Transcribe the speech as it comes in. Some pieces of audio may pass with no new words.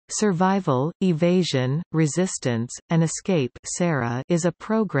Survival, Evasion, Resistance, and Escape (SERE) is a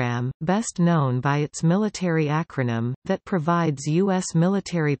program, best known by its military acronym, that provides U.S.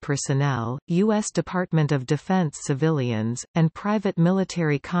 military personnel, U.S. Department of Defense civilians, and private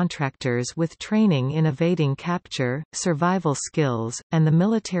military contractors with training in evading capture, survival skills, and the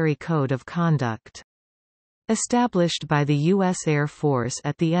military code of conduct. Established by the U.S. Air Force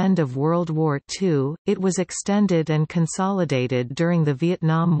at the end of World War II, it was extended and consolidated during the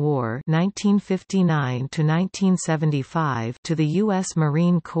Vietnam War (1959–1975) to the U.S.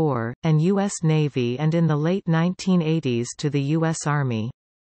 Marine Corps, and U.S. Navy, and in the late 1980s to the U.S. Army.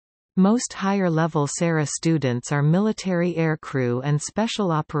 Most higher-level SERE students are military aircrew and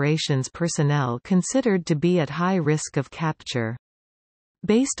special operations personnel considered to be at high risk of capture.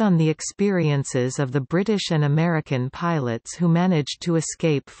 Based on the experiences of the British and American pilots who managed to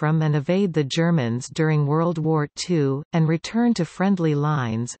escape from and evade the Germans during World War II, and return to friendly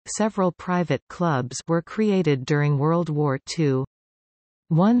lines, several private clubs were created during World War II.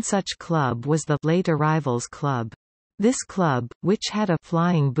 One such club was the Late Arrivals Club. This club, which had a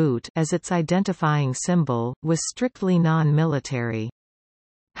flying boot as its identifying symbol, was strictly non-military.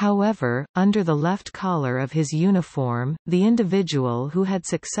 However, under the left collar of his uniform, the individual who had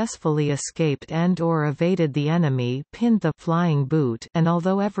successfully escaped and/or evaded the enemy pinned the flying boot, and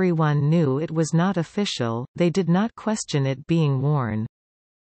although everyone knew it was not official, they did not question it being worn.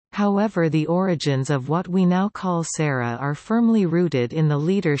 However, the origins of what we now call SERE are firmly rooted in the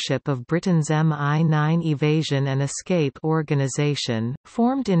leadership of Britain's MI9 Evasion and Escape Organisation,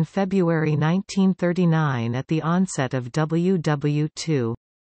 formed in February 1939 at the onset of WW2.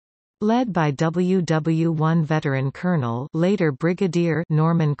 Led by WW1 veteran Colonel later Brigadier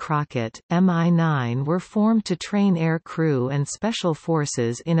Norman Crockett, MI9 were formed to train air crew and special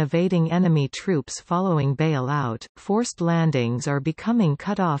forces in evading enemy troops following bailout, forced landings or becoming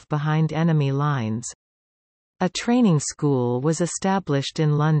cut off behind enemy lines. A training school was established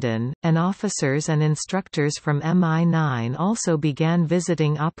in London, and officers and instructors from MI9 also began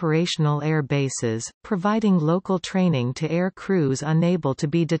visiting operational air bases, providing local training to air crews unable to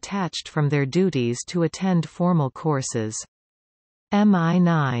be detached from their duties to attend formal courses.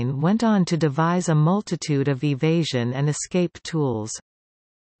 MI9 went on to devise a multitude of evasion and escape tools.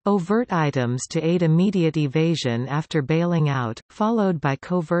 Overt items to aid immediate evasion after bailing out, followed by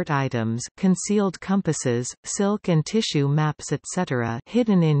covert items, concealed compasses, silk and tissue maps etc.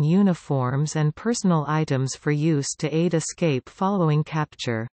 hidden in uniforms, and personal items for use to aid escape following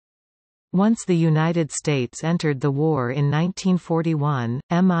capture. Once the United States entered the war in 1941,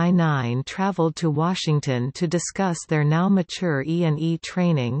 MI9 traveled to Washington to discuss their now mature E&E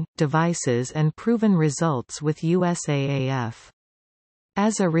training, devices and proven results with USAAF.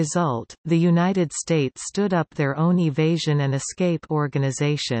 As a result, the United States stood up their own evasion and escape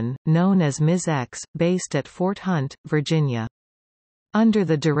organization, known as MIS-X, based at Fort Hunt, Virginia. Under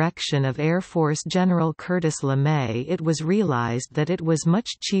the direction of Air Force General Curtis LeMay, it was realized that it was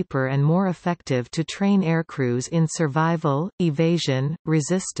much cheaper and more effective to train aircrews in survival, evasion,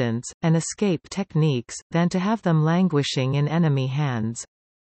 resistance, and escape techniques, than to have them languishing in enemy hands.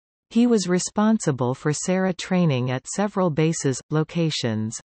 He was responsible for SERE training at several bases,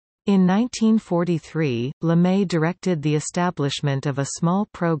 locations. In 1943, LeMay directed the establishment of a small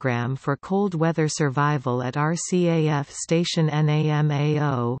program for cold weather survival at RCAF Station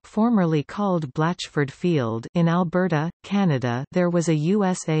NAMAO, formerly called Blatchford Field, in Alberta, Canada. There was a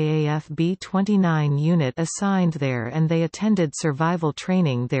USAAF B-29 unit assigned there, and they attended survival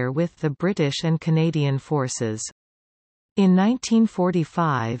training there with the British and Canadian forces. In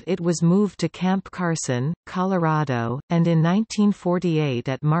 1945 it was moved to Camp Carson, Colorado, and in 1948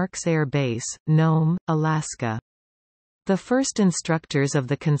 at Marks Air Base, Nome, Alaska. The first instructors of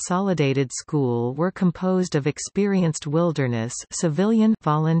the consolidated school were composed of experienced wilderness civilian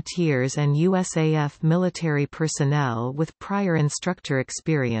volunteers and USAF military personnel with prior instructor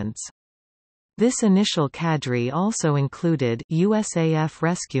experience. This initial cadre also included USAF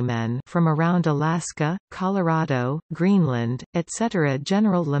rescuemen from around Alaska, Colorado, Greenland, etc.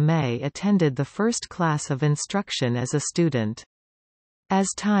 General LeMay attended the first class of instruction as a student. As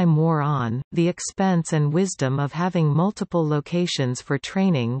time wore on, the expense and wisdom of having multiple locations for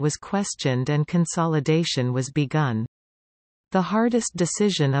training was questioned and consolidation was begun. The hardest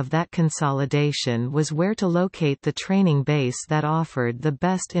decision of that consolidation was where to locate the training base that offered the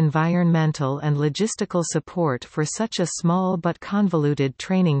best environmental and logistical support for such a small but convoluted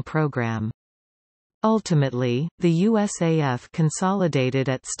training program. Ultimately, the USAF consolidated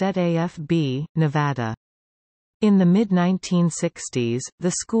at Stead AFB, Nevada. In the mid-1960s,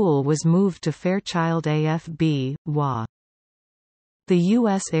 the school was moved to Fairchild AFB, WA. The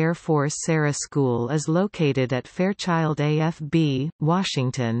U.S. Air Force SERE School is located at Fairchild AFB,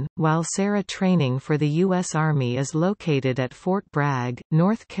 Washington, while SERE training for the U.S. Army is located at Fort Bragg,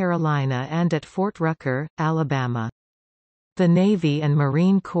 North Carolina and at Fort Rucker, Alabama. The Navy and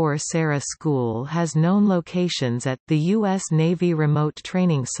Marine Corps SERE School has known locations at the U.S. Navy Remote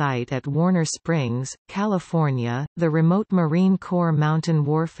Training Site at Warner Springs, California, the Remote Marine Corps Mountain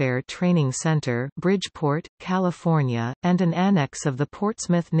Warfare Training Center, Bridgeport, California, and an annex of the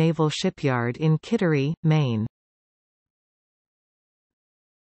Portsmouth Naval Shipyard in Kittery, Maine.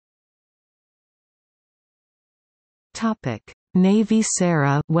 Navy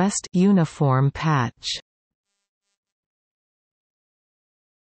SERE West uniform patch.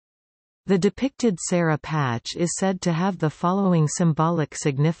 The depicted SERE patch is said to have the following symbolic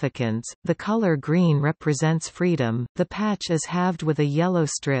significance. The color green represents freedom. The patch is halved with a yellow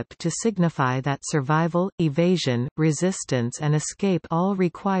strip to signify that survival, evasion, resistance and escape all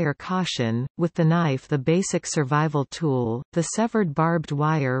require caution. With the knife the basic survival tool, the severed barbed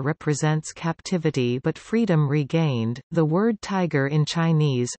wire represents captivity but freedom regained. The word tiger in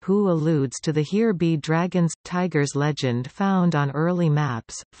Chinese hu alludes to the here-be dragons, tigers legend found on early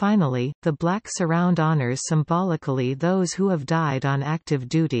maps. Finally, the black surround honors symbolically those who have died on active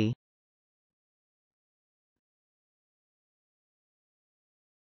duty.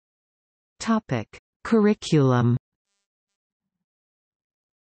 Curriculum.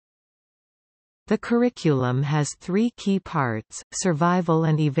 The curriculum has three key parts: survival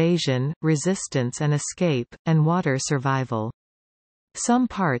and evasion, resistance and escape, and water survival. Some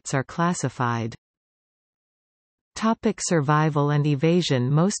parts are classified. Survival and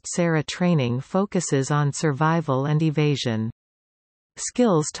evasion. Most SERE training focuses on survival and evasion.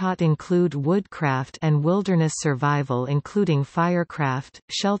 Skills taught include woodcraft and wilderness survival including firecraft,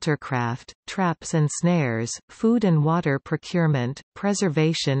 sheltercraft, traps and snares, food and water procurement,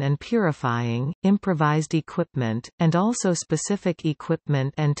 preservation and purifying, improvised equipment, and also specific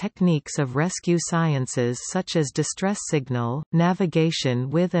equipment and techniques of rescue sciences such as distress signal, navigation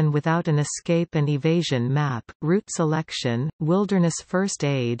with and without an escape and evasion map, route selection, wilderness first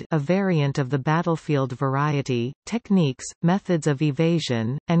aid, a variant of the battlefield variety, techniques, methods of evasion,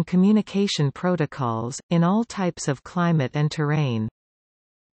 and communication protocols, in all types of climate and terrain.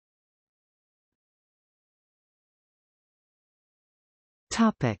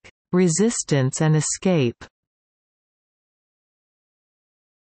 Resistance and escape.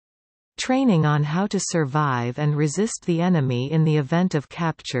 Training on how to survive and resist the enemy in the event of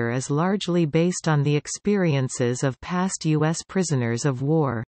capture is largely based on the experiences of past U.S. prisoners of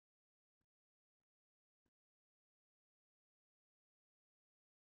war.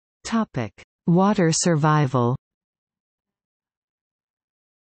 Water survival.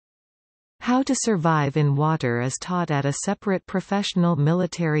 How to survive in water is taught at a separate Professional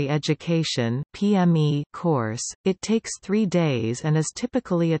Military Education (PME) course. It takes 3 days and is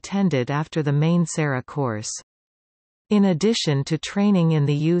typically attended after the main SERE course. In addition to training in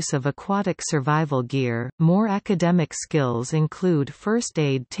the use of aquatic survival gear, more academic skills include first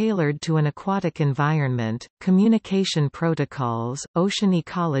aid tailored to an aquatic environment, communication protocols, ocean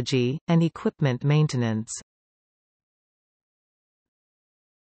ecology, and equipment maintenance.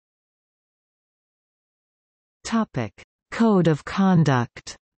 Code of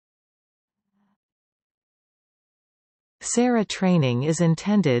conduct. SERE training is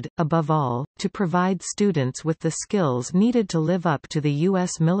intended, above all, to provide students with the skills needed to live up to the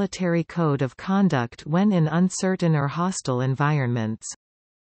U.S. military code of conduct when in uncertain or hostile environments.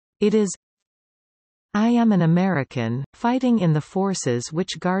 It is, "I am an American, fighting in the forces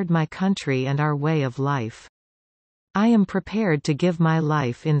which guard my country and our way of life. I am prepared to give my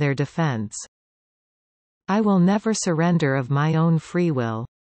life in their defense. I will never surrender of my own free will.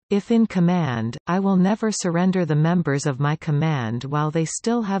 If in command, I will never surrender the members of my command while they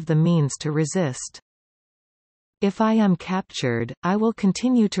still have the means to resist. If I am captured, I will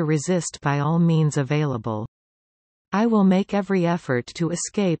continue to resist by all means available. I will make every effort to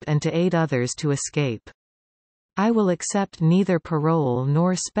escape and to aid others to escape. I will accept neither parole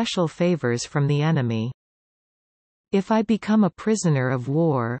nor special favors from the enemy. If I become a prisoner of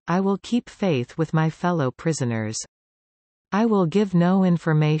war, I will keep faith with my fellow prisoners. I will give no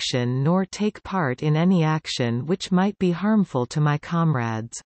information nor take part in any action which might be harmful to my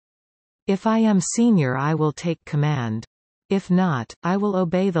comrades. If I am senior, I will take command. If not, I will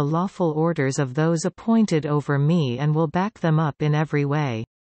obey the lawful orders of those appointed over me and will back them up in every way.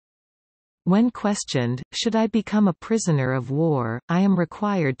 When questioned, should I become a prisoner of war, I am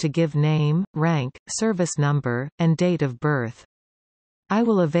required to give name, rank, service number, and date of birth. I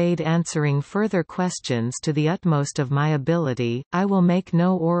will evade answering further questions to the utmost of my ability. I will make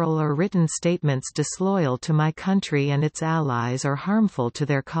no oral or written statements disloyal to my country and its allies or harmful to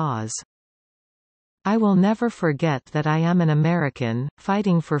their cause. I will never forget that I am an American,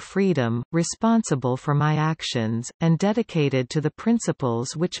 fighting for freedom, responsible for my actions, and dedicated to the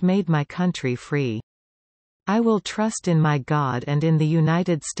principles which made my country free. I will trust in my God and in the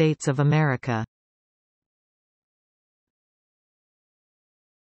United States of America.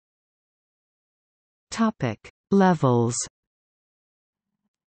 Topic: Levels.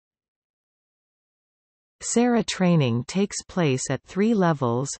 SERE training takes place at 3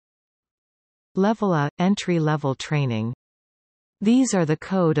 levels. Level A – entry-level training. These are the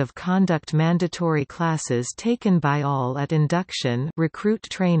Code of Conduct mandatory classes taken by all at induction, recruit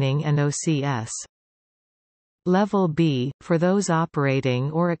training and OCS. Level B – for those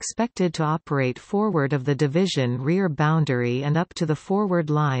operating or expected to operate forward of the division rear boundary and up to the forward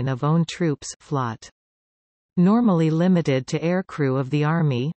line of own troops FLOT. Normally limited to aircrew of the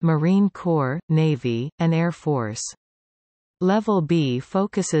Army, Marine Corps, Navy, and Air Force. Level B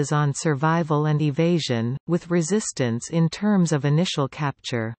focuses on survival and evasion, with resistance in terms of initial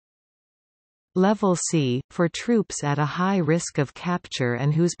capture. Level C, for troops at a high risk of capture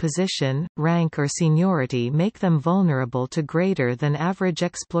and whose position, rank or seniority make them vulnerable to greater than average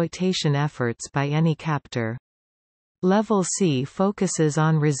exploitation efforts by any captor. Level C focuses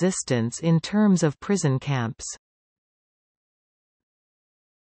on resistance in terms of prison camps.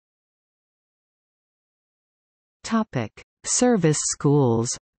 Topic: Service schools.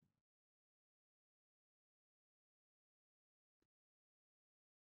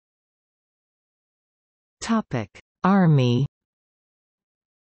 Topic: Army.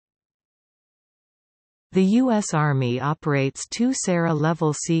 The U.S. Army operates 2 SERE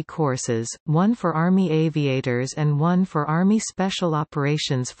Level C courses, one for Army Aviators and one for Army Special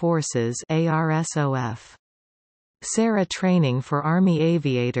Operations Forces (ARSOF). SERE training for Army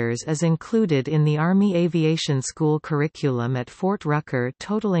Aviators is included in the Army Aviation School curriculum at Fort Rucker,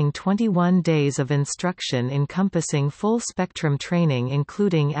 totaling 21 days of instruction encompassing full-spectrum training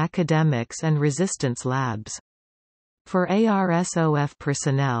including academics and resistance labs. For ARSOF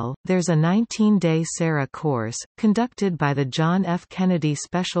personnel, there's a 19-day SERE course, conducted by the John F. Kennedy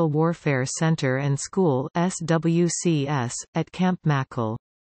Special Warfare Center and School SWCS, at Camp Mackle.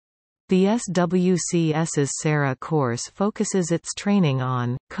 The SWCS's SERE course focuses its training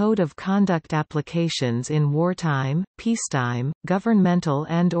on, Code of Conduct applications in wartime, peacetime, governmental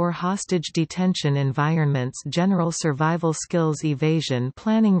and/or hostage detention environments, general survival skills, evasion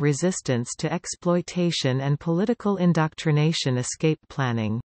planning, resistance to exploitation and political indoctrination, escape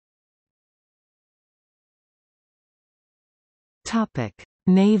planning.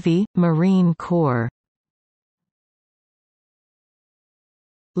 Navy, Marine Corps.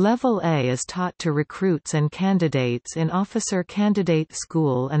 Level A is taught to recruits and candidates in Officer Candidate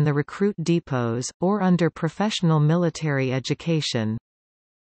School and the recruit depots, or under professional military education.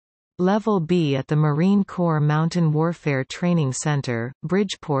 Level B at the Marine Corps Mountain Warfare Training Center,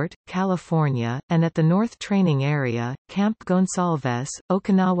 Bridgeport, California, and at the North Training Area, Camp Gonsalves,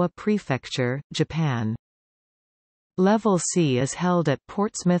 Okinawa Prefecture, Japan. Level C is held at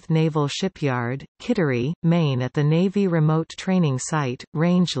Portsmouth Naval Shipyard, Kittery, Maine at the Navy Remote Training Site,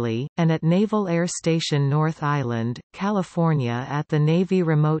 Rangeley, and at Naval Air Station North Island, California at the Navy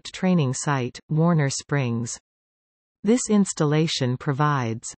Remote Training Site, Warner Springs. This installation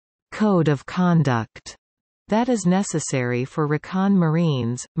provides code of conduct that is necessary for Recon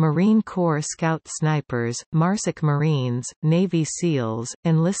Marines, Marine Corps Scout Snipers, MARSOC Marines, Navy SEALs,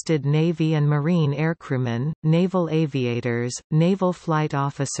 enlisted Navy and Marine aircrewmen, naval aviators, naval flight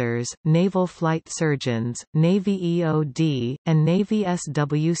officers, naval flight surgeons, Navy EOD, and Navy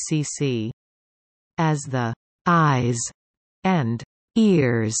SWCC. As the eyes and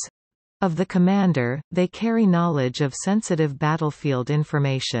ears of the commander, they carry knowledge of sensitive battlefield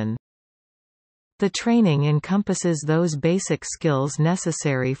information. The training encompasses those basic skills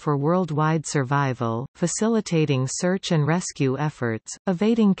necessary for worldwide survival, facilitating search and rescue efforts,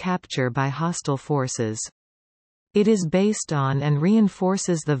 evading capture by hostile forces. It is based on and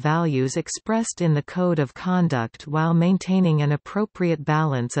reinforces the values expressed in the Code of Conduct while maintaining an appropriate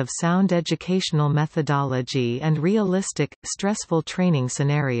balance of sound educational methodology and realistic, stressful training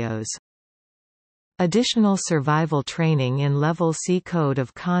scenarios. Additional survival training in Level C Code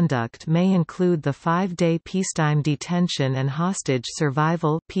of Conduct may include the 5-day Peacetime Detention and Hostage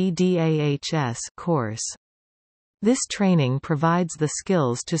Survival (PDAHS) course. This training provides the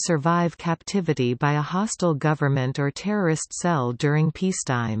skills to survive captivity by a hostile government or terrorist cell during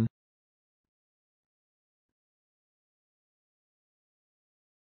peacetime.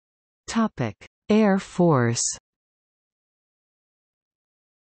 Air Force.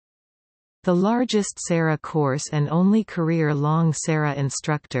 The largest SERE course and only career-long SERE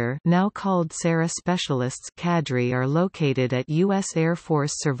instructor, now called SERE Specialists cadre, are located at U.S. Air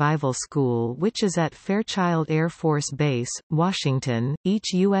Force Survival School, which is at Fairchild Air Force Base, Washington. Each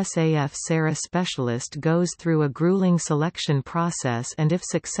USAF SERE specialist goes through a grueling selection process and, if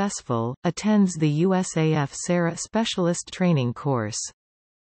successful, attends the USAF SERE Specialist Training course.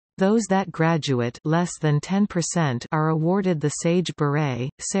 Those that graduate less than 10% are awarded the Sage Beret,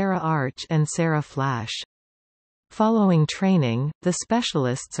 SERE Arch and SERE Flash. Following training, the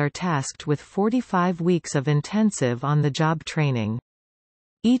specialists are tasked with 45 weeks of intensive on-the-job training.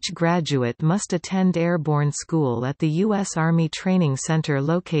 Each graduate must attend airborne school at the U.S. Army Training Center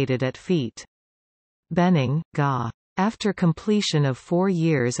located at Feet. Benning, GA. After completion of 4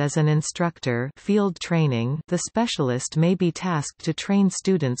 years as an instructor field training, the specialist may be tasked to train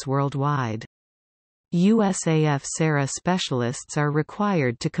students worldwide. USAF SERE specialists are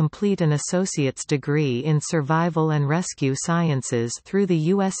required to complete an associate's degree in survival and rescue sciences through the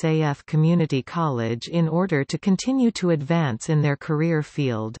USAF Community College in order to continue to advance in their career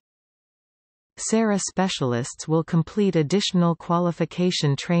field. SERE specialists will complete additional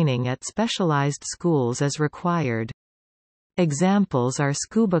qualification training at specialized schools as required. Examples are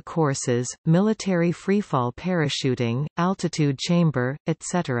scuba courses, military freefall parachuting, altitude chamber,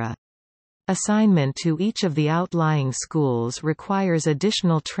 etc. Assignment to each of the outlying schools requires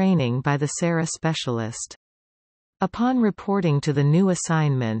additional training by the SERE specialist. Upon reporting to the new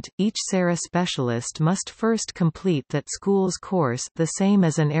assignment, each SERE specialist must first complete that school's course, the same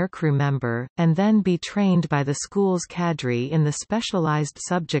as an aircrew member, and then be trained by the school's cadre in the specialized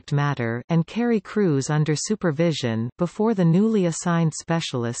subject matter and carry crews under supervision before the newly assigned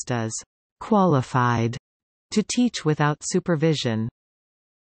specialist is qualified to teach without supervision.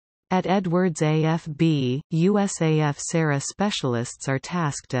 At Edwards AFB, USAF SERE specialists are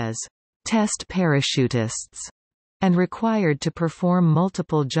tasked as test parachutists and required to perform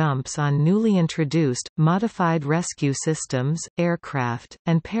multiple jumps on newly introduced, modified rescue systems, aircraft,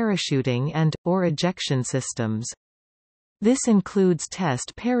 and parachuting and/or ejection systems. This includes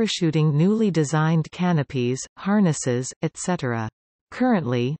test parachuting newly designed canopies, harnesses, etc.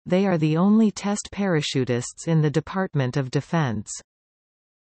 Currently, they are the only test parachutists in the Department of Defense.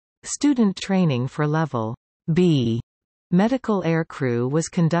 Student training for Level B medical aircrew was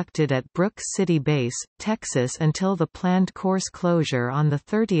conducted at Brooks City Base, Texas until the planned course closure on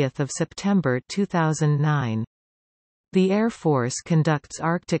 30 September 2009. The Air Force conducts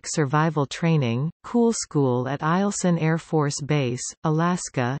Arctic survival training, Cool School at Eielson Air Force Base,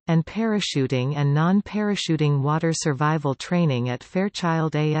 Alaska, and parachuting and non-parachuting water survival training at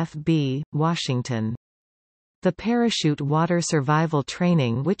Fairchild AFB, Washington. The parachute water survival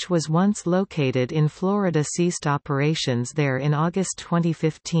training, which was once located in Florida, ceased operations there in August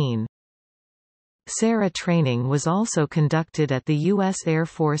 2015. SERE training was also conducted at the U.S. Air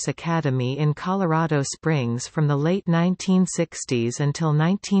Force Academy in Colorado Springs from the late 1960s until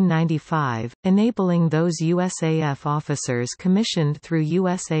 1995, enabling those USAF officers commissioned through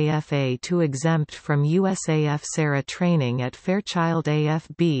USAFA to exempt from USAF SERE training at Fairchild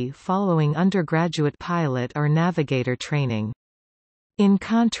AFB following undergraduate pilot or navigator training. In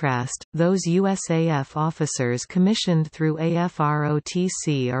contrast, those USAF officers commissioned through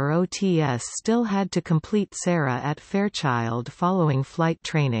AFROTC or OTS still had to complete SERE at Fairchild following flight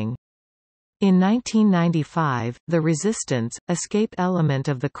training. In 1995, the resistance, escape element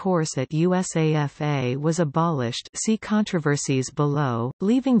of the course at USAFA was abolished, see Controversies below,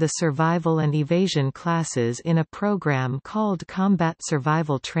 leaving the survival and evasion classes in a program called Combat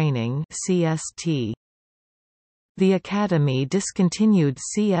Survival Training (CST). The Academy discontinued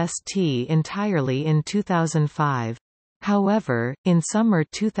CST entirely in 2005. However, in summer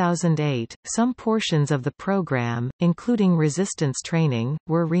 2008, some portions of the program, including resistance training,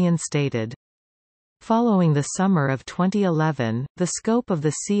 were reinstated. Following the summer of 2011, the scope of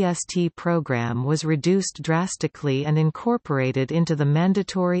the CST program was reduced drastically and incorporated into the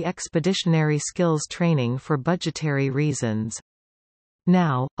mandatory expeditionary skills training for budgetary reasons.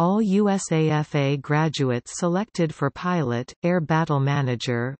 Now, all USAFA graduates selected for pilot, air battle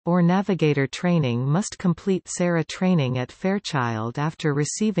manager, or navigator training must complete SERE training at Fairchild after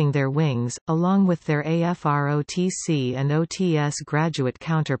receiving their wings, along with their AFROTC and OTS graduate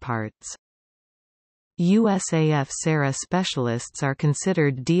counterparts. USAF SERE specialists are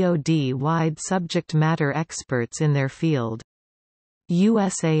considered DoD-wide subject matter experts in their field.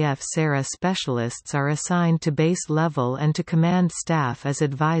 USAF SERE specialists are assigned to base level and to command staff as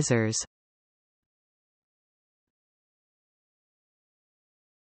advisors.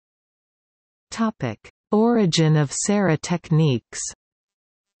 Origin of SERE techniques.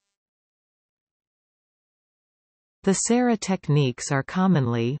 The SERE techniques are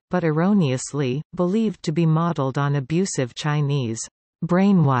commonly, but erroneously, believed to be modeled on abusive Chinese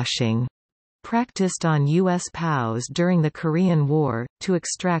brainwashing practiced on U.S. POWs during the Korean War, to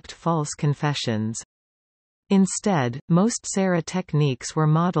extract false confessions. Instead, most SERE techniques were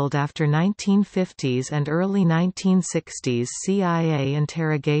modeled after 1950s and early 1960s CIA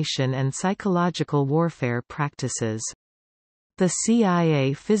interrogation and psychological warfare practices. The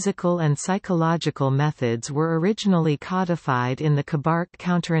CIA physical and psychological methods were originally codified in the Kabark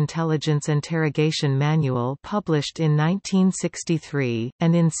Counterintelligence Interrogation Manual published in 1963,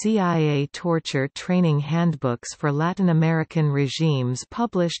 and in CIA torture training handbooks for Latin American regimes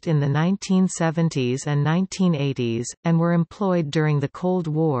published in the 1970s and 1980s, and were employed during the Cold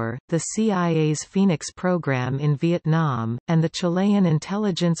War, the CIA's Phoenix program in Vietnam, and the Chilean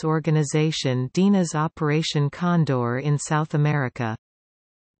intelligence organization DINA's Operation Condor in South America.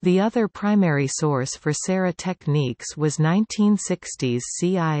 The other primary source for SERE techniques was 1960s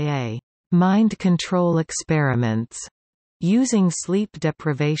CIA mind control experiments, using sleep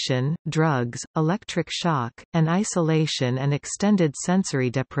deprivation, drugs, electric shock, and isolation and extended sensory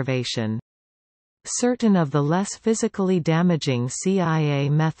deprivation. Certain of the less physically damaging CIA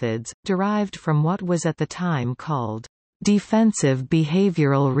methods, derived from what was at the time called defensive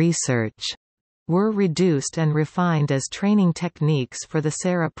behavioral research, were reduced and refined as training techniques for the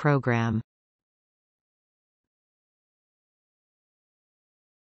SERE program.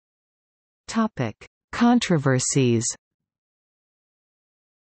 Controversies.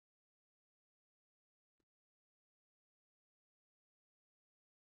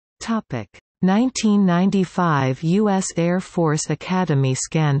 Topic: 1995 U.S. Air Force Academy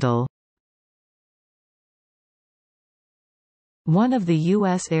scandal. One of the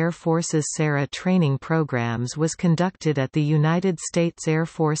U.S. Air Force's SERE training programs was conducted at the United States Air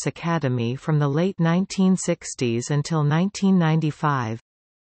Force Academy from the late 1960s until 1995.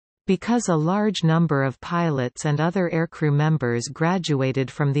 Because a large number of pilots and other aircrew members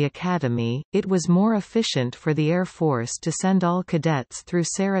graduated from the academy, it was more efficient for the Air Force to send all cadets through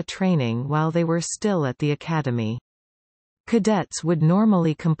SERE training while they were still at the academy. Cadets would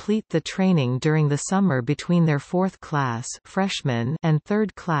normally complete the training during the summer between their fourth class freshman and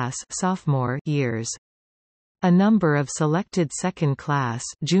third class sophomore years. A number of selected second-class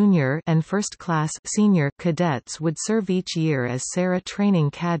junior and first-class senior cadets would serve each year as SERE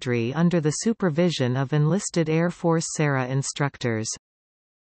training cadre under the supervision of enlisted Air Force SERE instructors.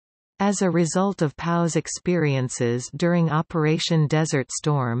 As a result of POW's experiences during Operation Desert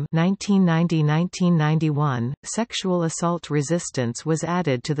Storm 1990–1991, sexual assault resistance was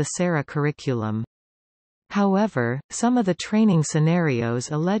added to the SERE curriculum. However, some of the training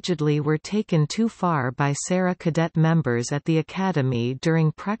scenarios allegedly were taken too far by SERE cadet members at the academy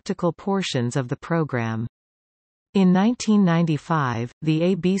during practical portions of the program. In 1995, the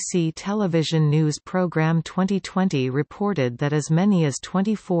ABC television news program 2020 reported that as many as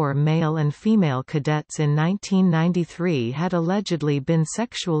 24 male and female cadets in 1993 had allegedly been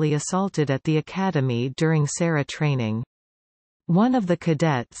sexually assaulted at the academy during SERE training. One of the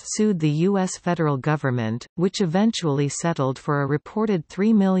cadets sued the U.S. federal government, which eventually settled for a reported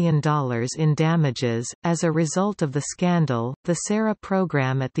 $3 million in damages. As a result of the scandal, the SERE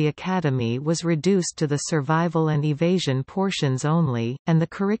program at the academy was reduced to the survival and evasion portions only, and the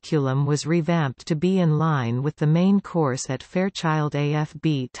curriculum was revamped to be in line with the main course at Fairchild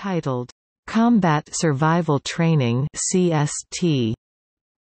AFB titled Combat Survival Training (CST).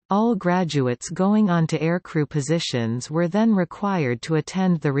 All graduates going on to aircrew positions were then required to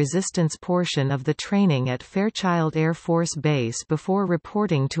attend the resistance portion of the training at Fairchild Air Force Base before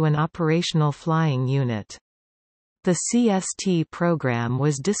reporting to an operational flying unit. The CST program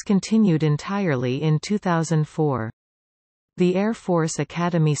was discontinued entirely in 2004. The Air Force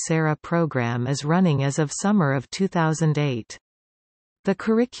Academy SERE program is running as of summer of 2008. The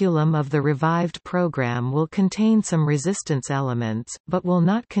curriculum of the revived program will contain some resistance elements, but will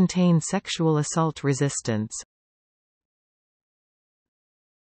not contain sexual assault resistance.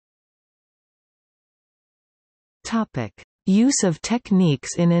 Use of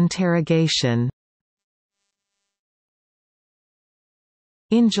techniques in interrogation.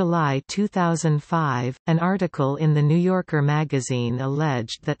 In July 2005, an article in The New Yorker magazine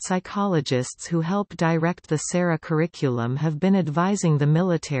alleged that psychologists who help direct the SERE curriculum have been advising the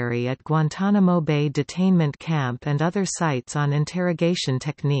military at Guantanamo Bay detainment camp and other sites on interrogation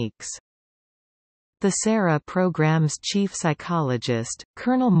techniques. The SERE program's chief psychologist,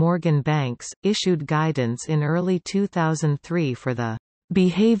 Colonel Morgan Banks, issued guidance in early 2003 for the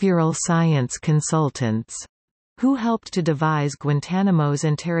behavioral science consultants who helped to devise Guantanamo's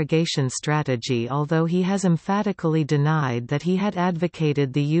interrogation strategy, although he has emphatically denied that he had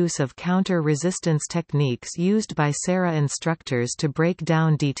advocated the use of counter-resistance techniques used by SERE instructors to break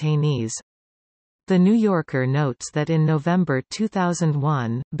down detainees. The New Yorker notes that in November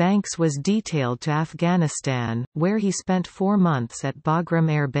 2001, Banks was detailed to Afghanistan, where he spent 4 months at Bagram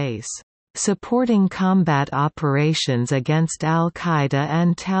Air Base, supporting combat operations against al-Qaeda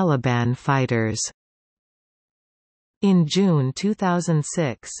and Taliban fighters. In June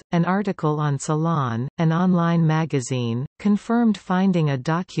 2006, an article on Salon, an online magazine, confirmed finding a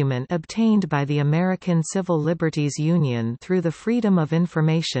document obtained by the American Civil Liberties Union through the Freedom of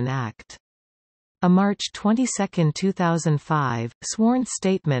Information Act. A March 22, 2005, sworn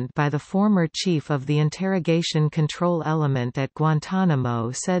statement by the former chief of the interrogation control element at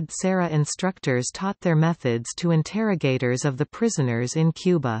Guantanamo said SERE instructors taught their methods to interrogators of the prisoners in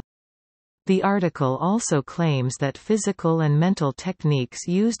Cuba. The article also claims that physical and mental techniques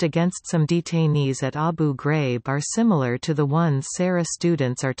used against some detainees at Abu Ghraib are similar to the ones SERE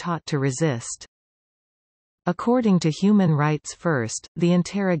students are taught to resist. According to Human Rights First, the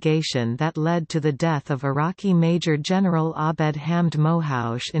interrogation that led to the death of Iraqi Major General Abed Hamd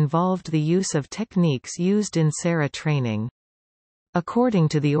Mohaush involved the use of techniques used in SERE training. According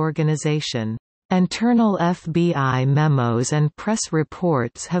to the organization, internal FBI memos and press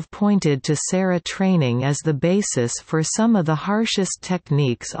reports have pointed to SERE training as the basis for some of the harshest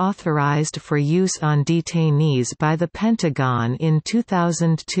techniques authorized for use on detainees by the Pentagon in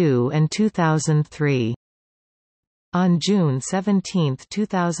 2002 and 2003. On June 17,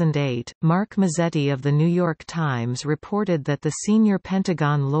 2008, Mark Mazzetti of The New York Times reported that the senior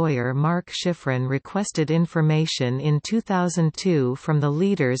Pentagon lawyer Mark Schifrin requested information in 2002 from the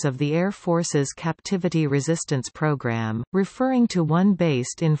leaders of the Air Force's Captivity Resistance Program, referring to one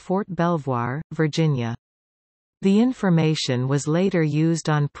based in Fort Belvoir, Virginia. The information was later used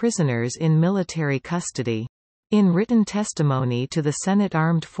on prisoners in military custody. In written testimony to the Senate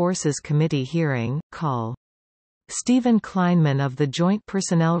Armed Forces Committee hearing, Col. Stephen Kleinman of the Joint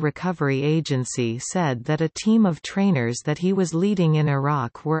Personnel Recovery Agency said that a team of trainers that he was leading in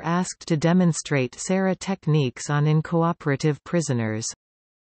Iraq were asked to demonstrate SERE techniques on incooperative prisoners.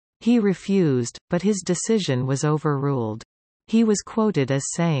 He refused, but his decision was overruled. He was quoted as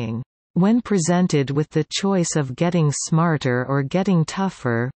saying, "When presented with the choice of getting smarter or getting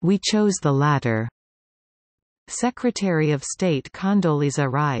tougher, we chose the latter." Secretary of State Condoleezza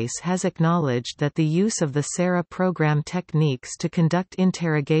Rice has acknowledged that the use of the SERE program techniques to conduct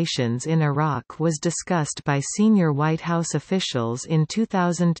interrogations in Iraq was discussed by senior White House officials in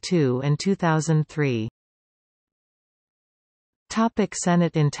 2002 and 2003.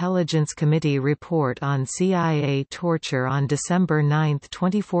 Senate Intelligence Committee report on CIA torture. On December 9,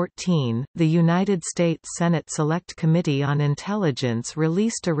 2014, the United States Senate Select Committee on Intelligence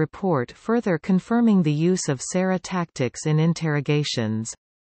released a report further confirming the use of SERE tactics in interrogations.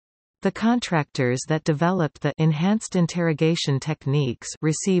 The contractors that developed the enhanced interrogation techniques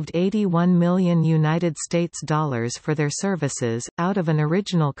received $81 million for their services, out of an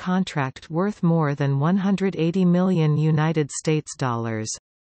original contract worth more than $180 million.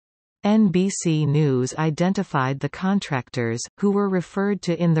 NBC News identified the contractors, who were referred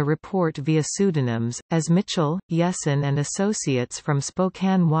to in the report via pseudonyms, as Mitchell, Yesin and Associates from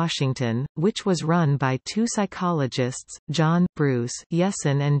Spokane, Washington, which was run by two psychologists, John, Bruce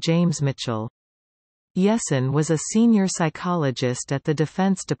Yesin and James Mitchell. Yesin was a senior psychologist at the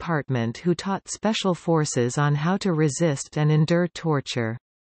Defense Department who taught special forces on how to resist and endure torture.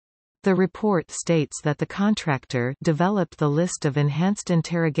 The report states that the contractor developed the list of enhanced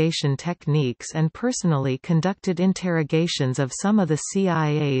interrogation techniques and personally conducted interrogations of some of the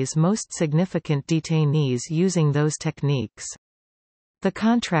CIA's most significant detainees using those techniques. The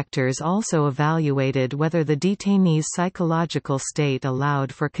contractors also evaluated whether the detainee's psychological state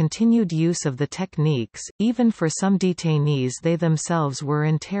allowed for continued use of the techniques, even for some detainees they themselves were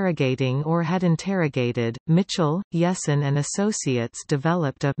interrogating or had interrogated. Mitchell, Yesin and Associates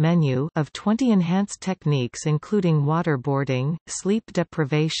developed a menu of 20 enhanced techniques including waterboarding, sleep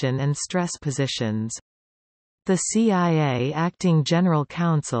deprivation and stress positions. The CIA Acting General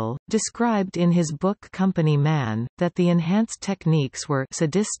Counsel, described in his book Company Man, that the enhanced techniques were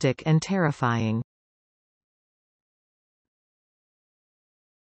sadistic and terrifying.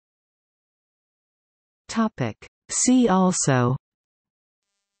 See also: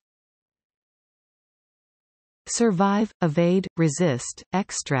 Survive, Evade, Resist,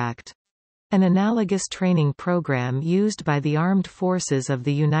 Extract, an analogous training program used by the Armed Forces of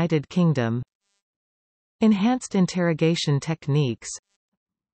the United Kingdom. Enhanced interrogation techniques.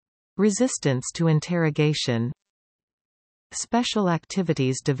 Resistance to interrogation. Special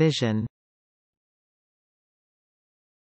Activities Division.